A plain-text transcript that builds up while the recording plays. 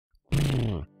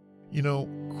You know,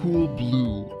 cool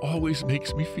blue always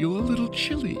makes me feel a little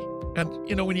chilly. And,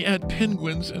 when you add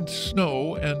penguins and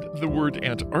snow and the word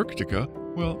Antarctica,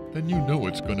 well, then you know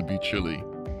it's going to be chilly.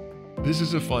 This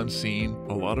is a fun scene,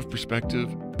 a lot of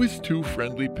perspective, with two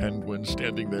friendly penguins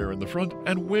standing there in the front,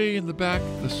 and way in the back,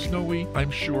 the snowy,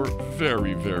 I'm sure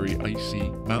very, very icy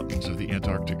mountains of the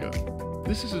Antarctica.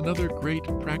 This is another great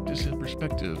practice in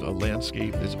perspective, a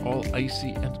landscape that's all icy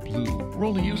and blue. We're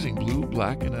only using blue,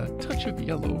 black, and a touch of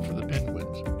yellow for the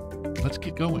penguins. Let's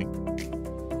get going.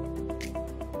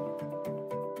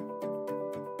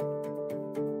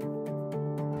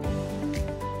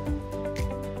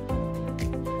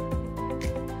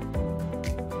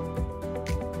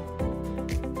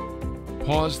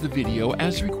 Pause the video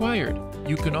as required.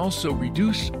 You can also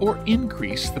reduce or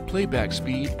increase the playback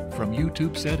speed from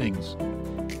YouTube settings.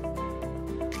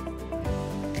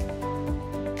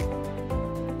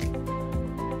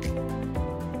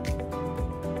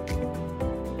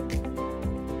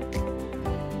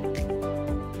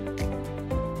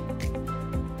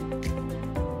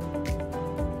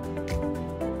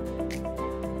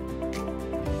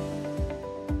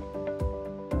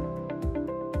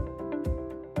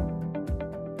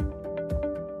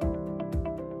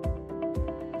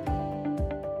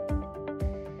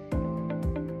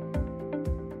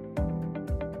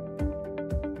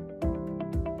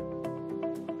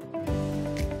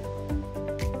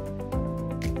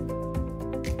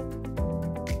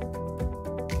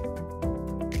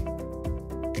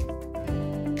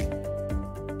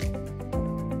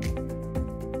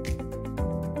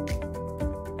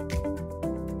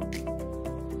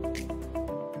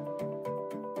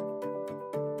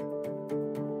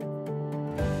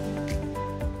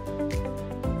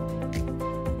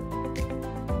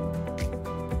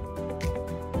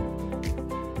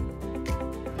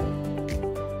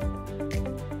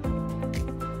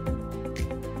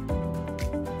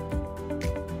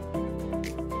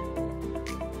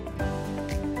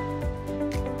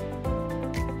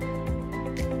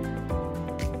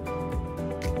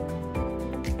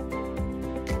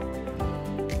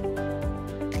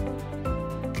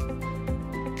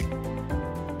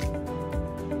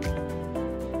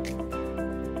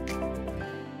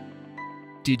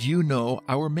 Did you know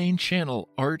our main channel,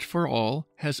 Art for All,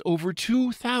 has over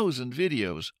 2,000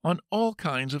 videos on all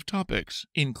kinds of topics,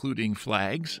 including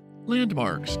flags,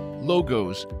 landmarks,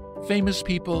 logos, famous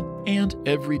people, and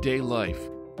everyday life.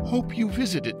 Hope you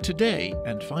visit it today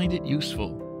and find it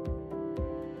useful.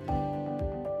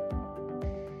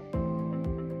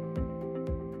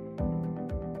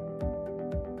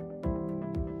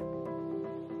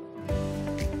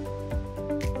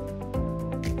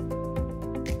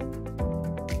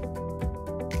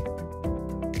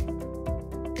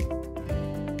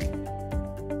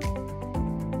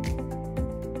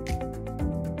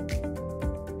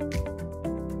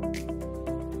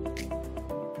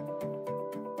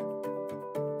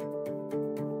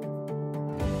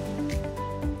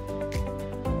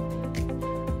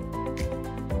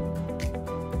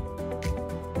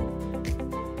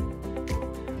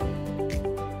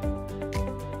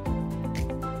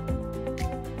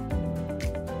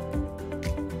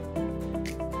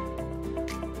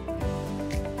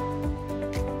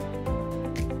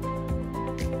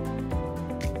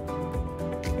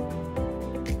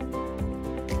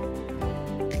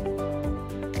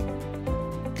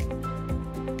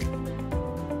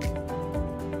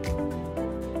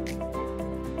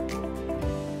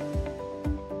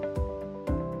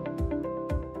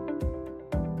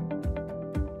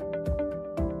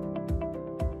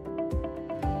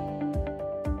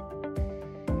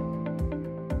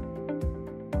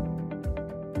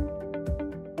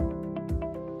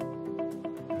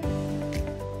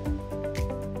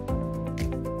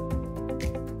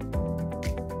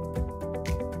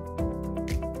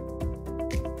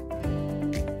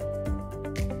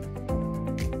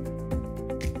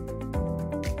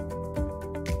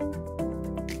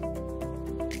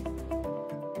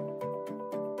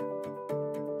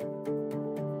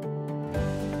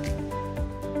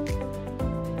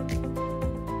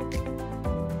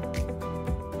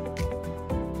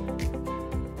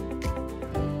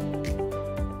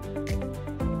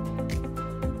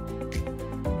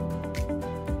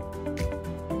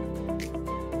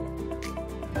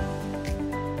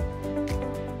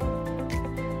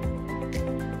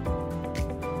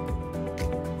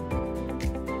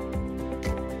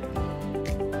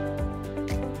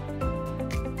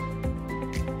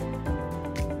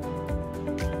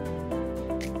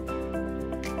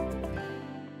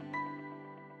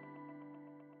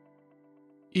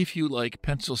 If you like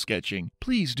pencil sketching,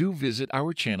 please do visit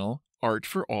our channel, Art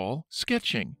for All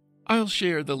Sketching. I'll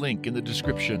share the link in the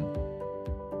description.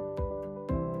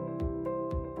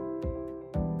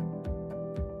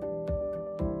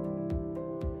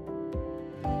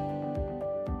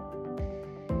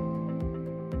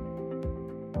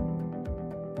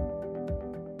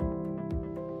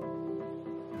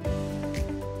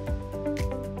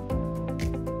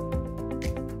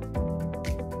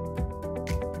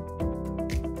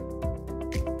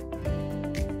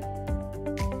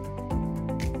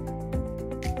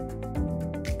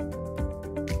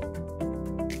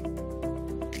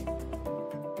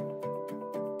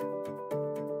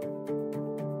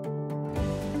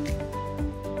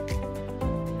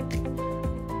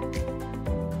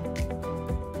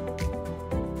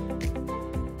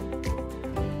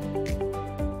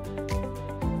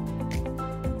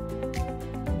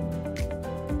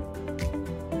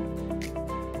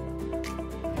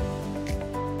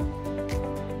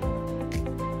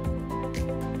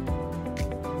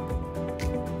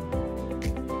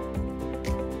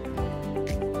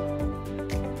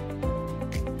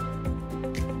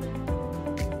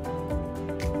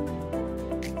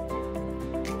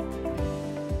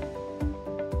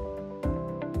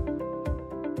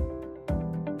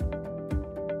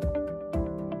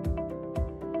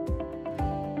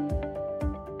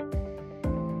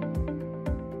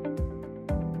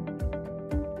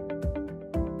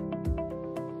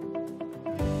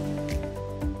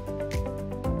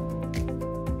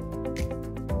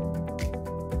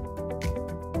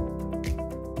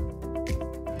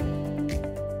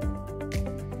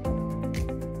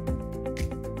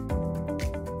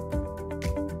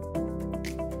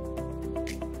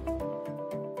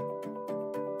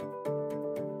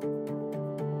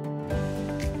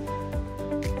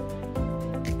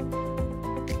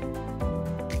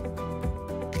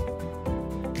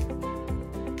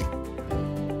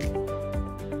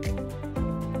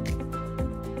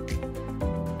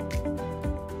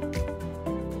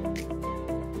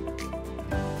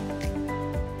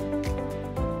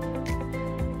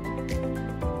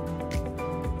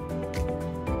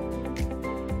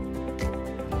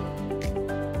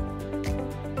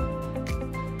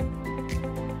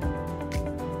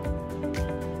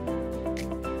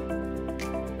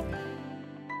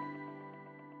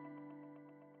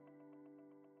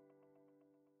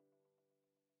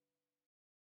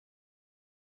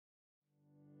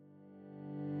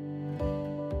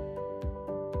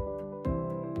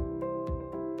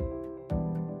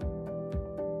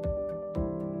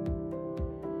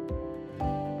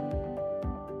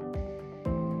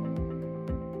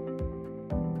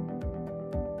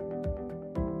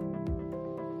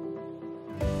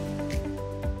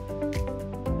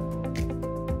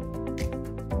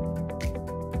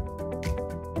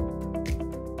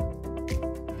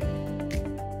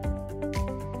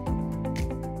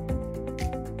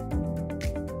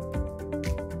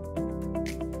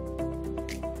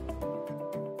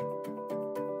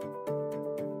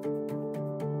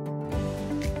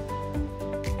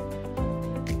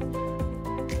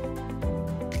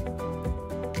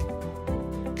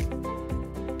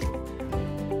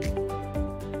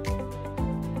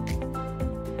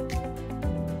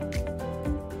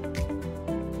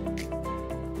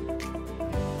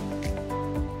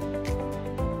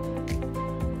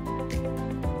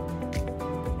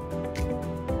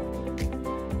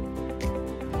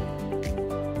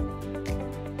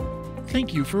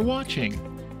 Thank you for watching.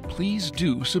 Please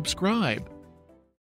do subscribe.